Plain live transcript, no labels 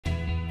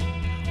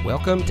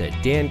Welcome to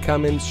Dan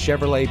Cummins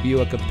Chevrolet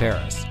Buick of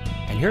Paris.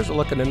 And here's a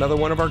look at another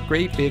one of our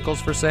great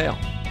vehicles for sale.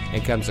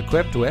 It comes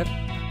equipped with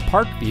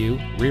Park View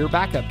rear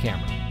backup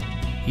camera,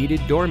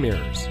 heated door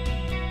mirrors,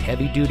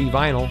 heavy-duty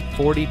vinyl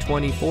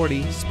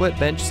 40-20-40 split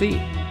bench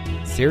seat,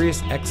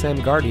 Sirius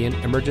XM Guardian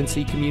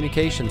emergency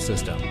communication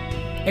system,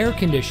 air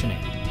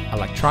conditioning,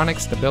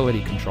 electronic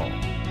stability control,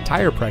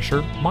 tire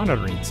pressure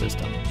monitoring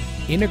system,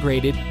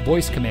 integrated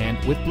voice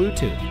command with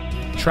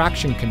Bluetooth,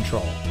 traction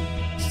control,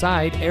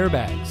 side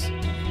airbags,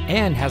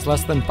 and has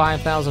less than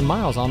 5,000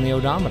 miles on the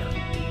odometer.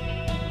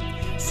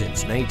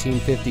 Since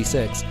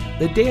 1956,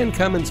 the Dan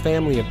Cummins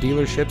family of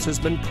dealerships has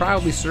been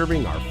proudly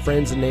serving our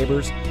friends and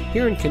neighbors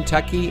here in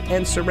Kentucky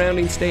and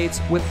surrounding states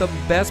with the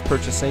best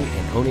purchasing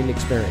and owning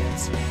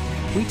experience.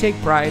 We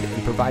take pride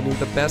in providing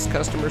the best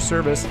customer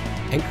service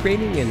and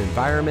creating an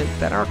environment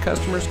that our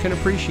customers can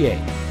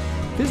appreciate.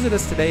 Visit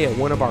us today at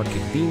one of our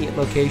convenient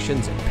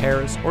locations in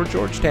Paris or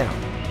Georgetown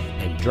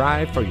and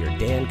drive for your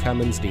Dan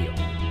Cummins deal.